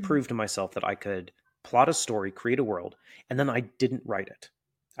 just to prove to myself that I could plot a story, create a world, and then I didn't write it.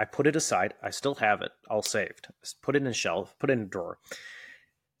 I put it aside. I still have it all saved. Put it in a shelf, put it in a drawer.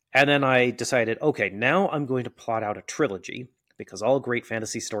 And then I decided, okay, now I'm going to plot out a trilogy, because all great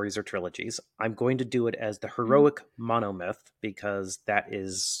fantasy stories are trilogies. I'm going to do it as the heroic monomyth, because that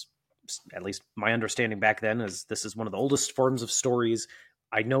is, at least my understanding back then, is this is one of the oldest forms of stories.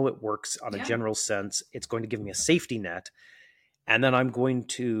 I know it works on a general sense. It's going to give me a safety net. And then I'm going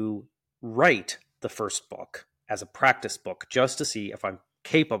to write the first book as a practice book, just to see if I'm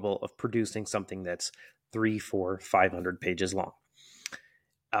capable of producing something that's 300, 400, 500 pages long.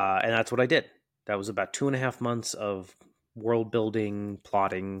 And that's what I did. That was about 2.5 months of world building,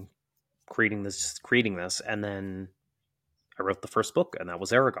 plotting, creating this, and then I wrote the first book, and that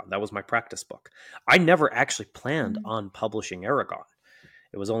was Aragon. That was my practice book. I never actually planned on publishing Aragon.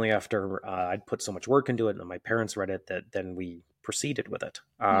 It was only after I'd put so much work into it and my parents read it that then we proceeded with it.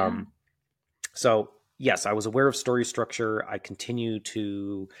 So yes, I was aware of story structure. I continue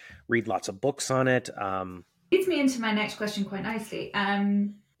to read lots of books on it. Leads me into my next question quite nicely.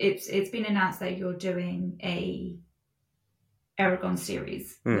 It's been announced that you're doing a Aragon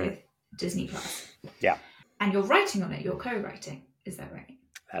series with Disney Plus. Yeah. And you're writing on it. You're co-writing. Is that right?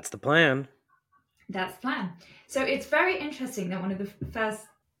 That's the plan. That's the plan. So it's very interesting that one of the first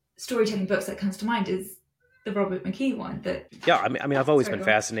storytelling books that comes to mind is the Robert McKee one. I mean, I've always been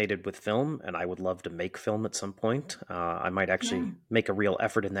fascinated with film, and I would love to make film at some point. I might actually make a real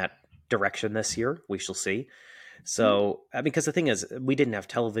effort in that direction this year. We shall see. So, because the thing is, we didn't have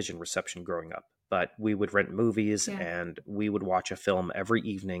television reception growing up, but we would rent movies and we would watch a film every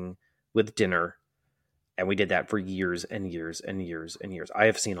evening with dinner. And we did that for years and years and years and years. I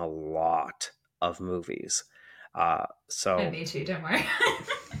have seen a lot of movies. And me too, don't worry.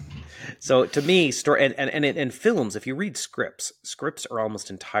 So to me, story and films, if you read scripts are almost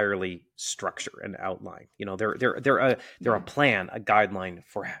entirely structure and outline. They're a plan, a guideline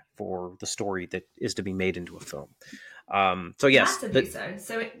for the story that is to be made into a film. So yes, massively so.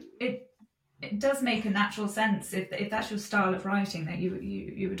 So it does make a natural sense if that's your style of writing that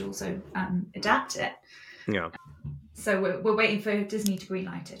you would also adapt it. Yeah. So we're waiting for Disney to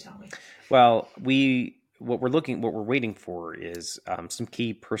greenlight it, are we? Well, we what we're waiting for is some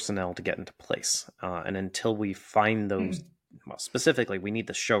key personnel to get into place. And until we find those, well, specifically, we need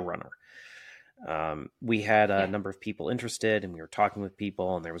the showrunner. We had a number of people interested, and we were talking with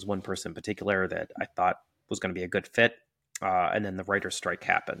people, and there was one person in particular that I thought was going to be a good fit. And then the writer's strike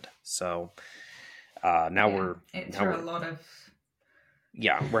happened. So now we're a lot of...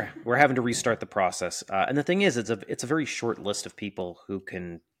 Yeah, we're having to restart the process. And the thing is, it's a very short list of people who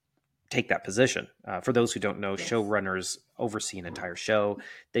can take that position. For those who don't know, showrunners oversee an entire show.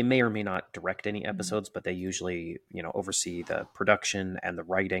 They may or may not direct any episodes, but they usually, oversee the production and the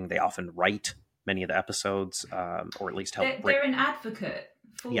writing. They often write many of the episodes, or at least help. They're an advocate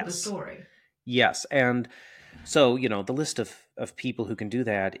for the story. Yes, and so the list of people who can do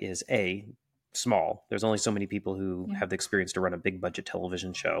that is small. There's only so many people who have the experience to run a big budget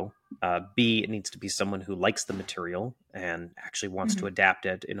television show. B, it needs to be someone who likes the material and actually wants to adapt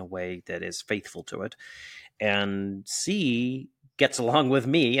it in a way that is faithful to it. And C, gets along with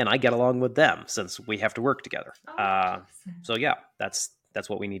me and I get along with them, since we have to work together. So yeah, that's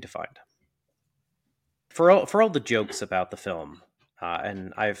what we need to find. For all the jokes about the film,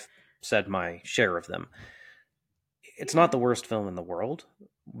 and I've said my share of them, it's not the worst film in the world.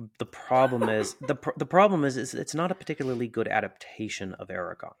 The problem is it's not a particularly good adaptation of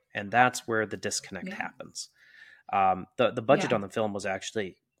Aragon, and that's where the disconnect happens. The budget on the film was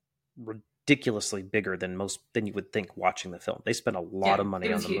actually ridiculously bigger than you would think watching the film. They spent a lot of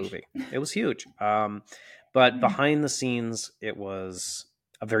money on the movie. It was huge. But behind the scenes, it was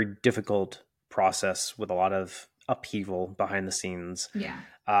a very difficult process with a lot of upheaval behind the scenes.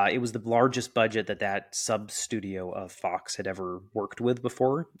 It was the largest budget that sub studio of Fox had ever worked with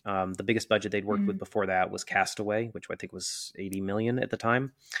before. The biggest budget they'd worked with before that was Castaway, which I think was $80 million at the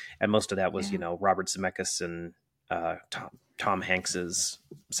time, and most of that was Robert Zemeckis and Tom Hanks's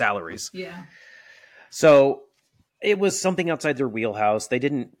salaries. So it was something outside their wheelhouse.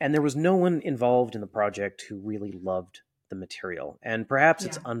 And there was no one involved in the project who really loved the material. And perhaps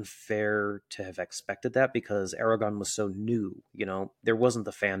it's unfair to have expected that, because Aragon was so new. There wasn't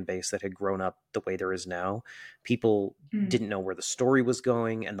the fan base that had grown up the way there is now. People didn't know where the story was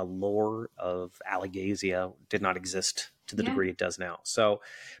going, and the lore of Alagasia did not exist to the degree it does now. So,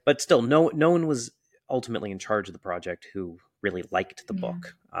 but still, no one was ultimately in charge of the project who really liked the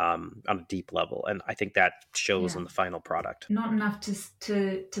book on a deep level. And I think that shows in the final product. Not enough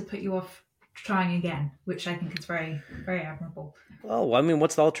to put you off trying again, which I think is very, very admirable. Well, I mean,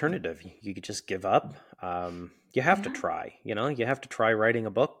 what's the alternative? You could just give up. You have to try. You have to try writing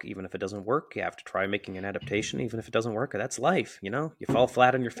a book, even if it doesn't work. You have to try making an adaptation, even if it doesn't work. That's life. You fall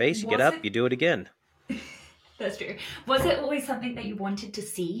flat on your face, you get up, you do it again. That's true. Was it always something that you wanted to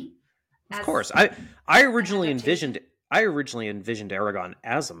see? Of course. I originally envisioned Aragon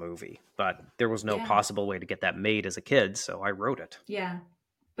as a movie, but there was no possible way to get that made as a kid, so I wrote it. Yeah.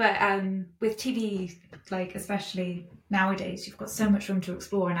 But with TV, especially nowadays, you've got so much room to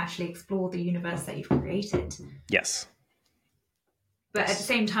explore and actually explore the universe that you've created. Yes. But at the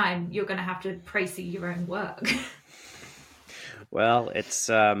same time, you're going to have to praise your own work. Well, it's,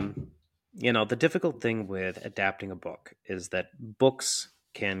 the difficult thing with adapting a book is that books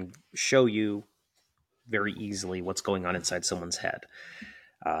can show you very easily what's going on inside someone's head.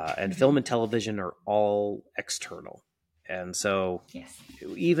 And film and television are all external. And so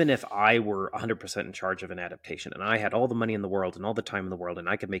even if I were 100% in charge of an adaptation and I had all the money in the world and all the time in the world and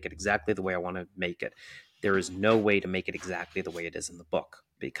I could make it exactly the way I want to make it, there is no way to make it exactly the way it is in the book,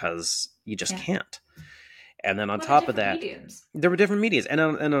 because you just can't. And then on top of that, there were different mediums. And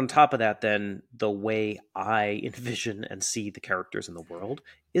on top of that, then the way I envision and see the characters in the world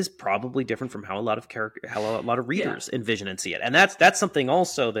is probably different from how a lot of readers envision and see it. And that's something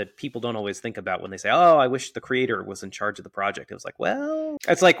also that people don't always think about when they say, "Oh, I wish the creator was in charge of the project." It was like, well,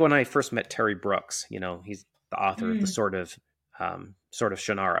 it's like when I first met Terry Brooks. He's the author of the Sword of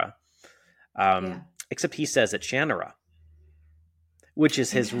Shannara. Except he says it Shannara, which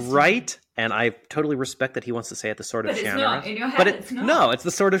is his right, and I totally respect that he wants to say it the Sword of Shannara. Not in your head. It's not. No, it's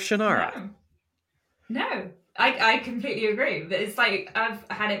the Sword of Shannara. No. I completely agree. But it's like I've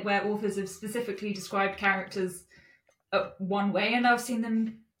had it where authors have specifically described characters one way, and I've seen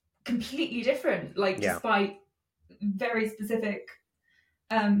them completely different, despite very specific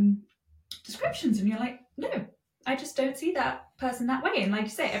descriptions. And you're like, no, I just don't see that person that way. And like you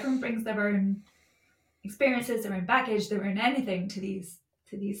say, everyone brings their own experiences, their own baggage, their own anything to these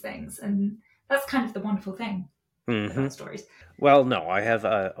things, and that's kind of the wonderful thing about stories. Well, no, I have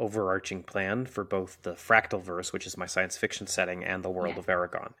an overarching plan for both the Fractalverse, which is my science fiction setting, and the world of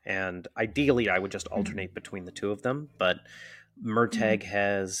Aragon. And ideally, I would just alternate between the two of them. But Murtagh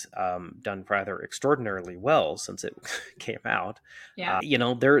has done rather extraordinarily well since it came out. Yeah.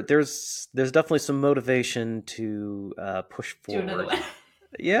 There's definitely some motivation to push forward. Do another one.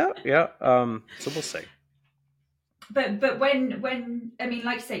 Yeah. So we'll see. But when I mean,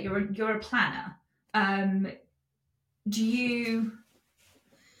 like you say, you're a planner. Do you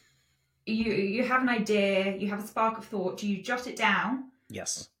have an idea? You have a spark of thought. Do you jot it down?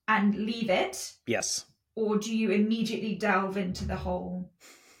 Yes. And leave it? Yes. Or do you immediately delve into the whole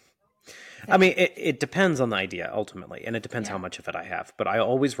thing? I mean, it depends on the idea, ultimately, and it depends how much of it I have. But I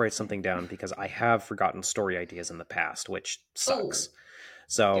always write something down because I have forgotten story ideas in the past, which sucks.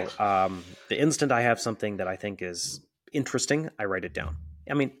 So the instant I have something that I think is interesting, I write it down.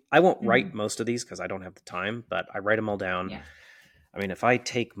 I mean, I won't write most of these because I don't have the time, but I write them all down. Yeah. I mean, if I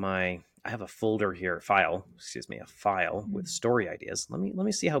take I have a folder here, a file with story ideas. Let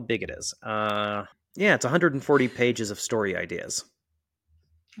me see how big it is. Yeah, it's 140 pages of story ideas.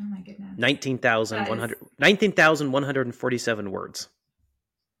 Oh my goodness. 19,147 words.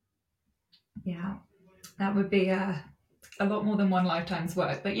 Yeah, that would be a lot more than one lifetime's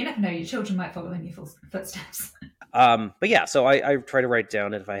work, but you never know, your children might follow in your footsteps. But yeah, so I try to write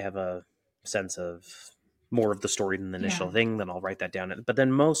down if I have a sense of more of the story than the initial thing, then I'll write that down. But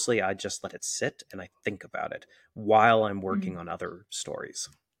then mostly I just let it sit and I think about it while I'm working on other stories.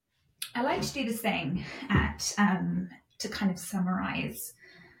 I like to do this thing to kind of summarize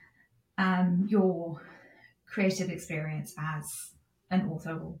your creative experience as an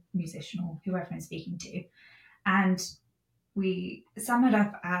author or musician or whoever I'm speaking to. And we sum it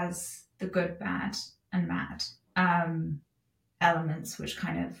up as the good, bad, and mad elements which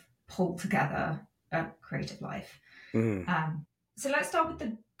kind of pull together a creative life. So let's start with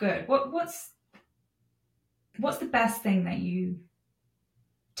the good. What's the best thing that you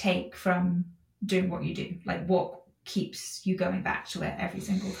take from doing what you do? Like, what keeps you going back to it every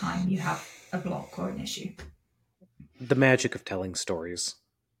single time you have a block or an issue? The magic of telling stories,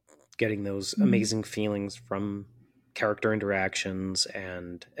 getting those amazing feelings from character interactions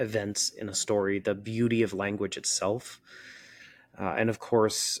and events in a story, the beauty of language itself, and of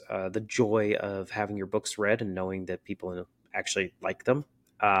course the joy of having your books read and knowing that people actually like them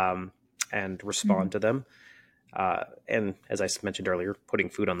and respond to them. And as I mentioned earlier, putting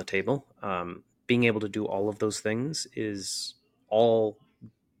food on the table, being able to do all of those things is all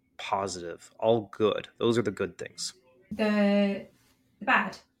positive, all good. Those are the good things. The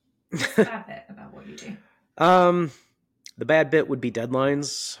bad. What's the bad bit about what you do? The bad bit would be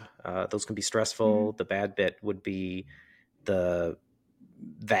deadlines. Those can be stressful. The bad bit would be the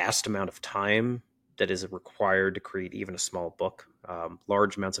vast amount of time that is required to create even a small book.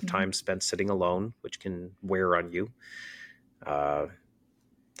 Large amounts of time spent sitting alone, which can wear on you. The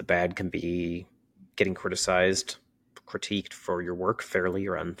bad can be getting critiqued for your work, fairly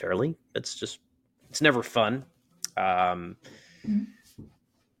or unfairly. It's never fun.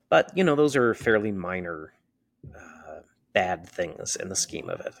 But, those are fairly minor bad things in the scheme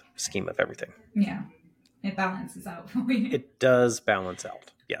of everything. Yeah. It balances out for you. It does balance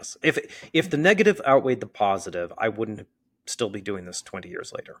out, yes. If the negative outweighed the positive, I wouldn't still be doing this 20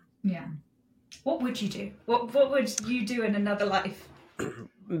 years later. Yeah. What would you do? What would you do in another life?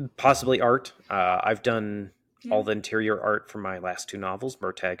 Possibly art. I've done all the interior art for my last two novels,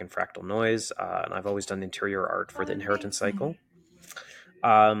 Murtagh and Fractal Noise, and I've always done interior art for the Inheritance Cycle.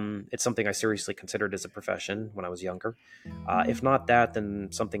 It's something I seriously considered as a profession when I was younger. If not that, then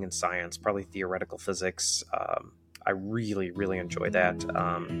something in science, probably theoretical physics. I really, really enjoy that.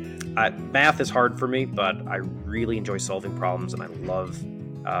 Math is hard for me, but I really enjoy solving problems, and I love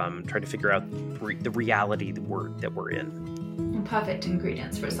trying to figure out the reality that we're in. Perfect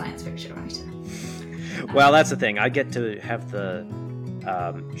ingredients for a science fiction writer. Well, that's the thing. I get to have the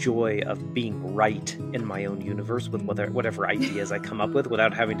joy of being right in my own universe with whatever ideas I come up with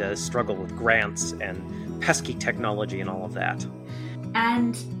without having to struggle with grants and pesky technology and all of that.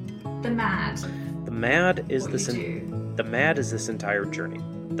 And the mad. The mad is this entire journey.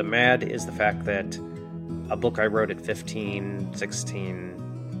 The mad is the fact that a book I wrote at 15,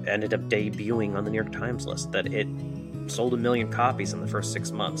 16 ended up debuting on the New York Times list, that it sold 1 million copies in the first 6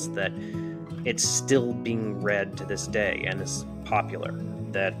 months, that it's still being read to this day and is popular,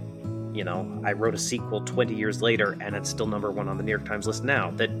 that I wrote a sequel 20 years later and it's still number 1 on the New York Times list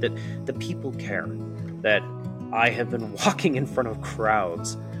now, that the people care, that I have been walking in front of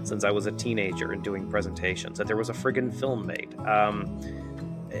crowds since I was a teenager and doing presentations, that there was a friggin' film made.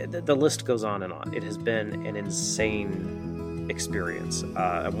 The list goes on and on. It has been an insane experience,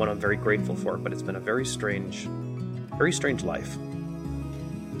 and one I'm very grateful for, but it's been a very strange life.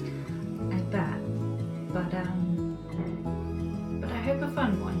 I bet. But hope a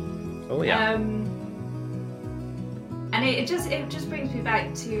fun one. Oh yeah. And it just brings me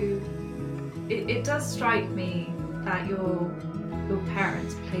back to. It does strike me that your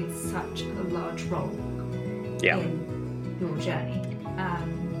parents played such a large role in your journey.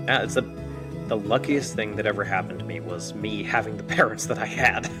 It's the luckiest thing that ever happened to me was me having the parents that I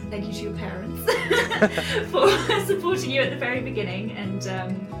had. Thank you to your parents for supporting you at the very beginning, and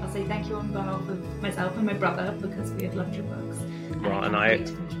I'll say thank you on behalf of myself and my brother because we have loved your books.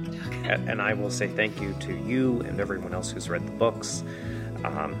 And I will say thank you to you and everyone else who's read the books.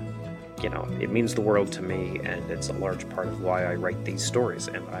 It means the world to me, and it's a large part of why I write these stories.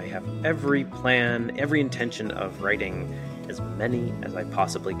 And I have every intention of writing as many as I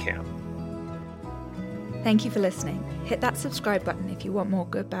possibly can. Thank you for listening. Hit that subscribe button if you want more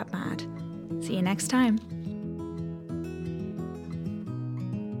Good Bad Mad. See you next time.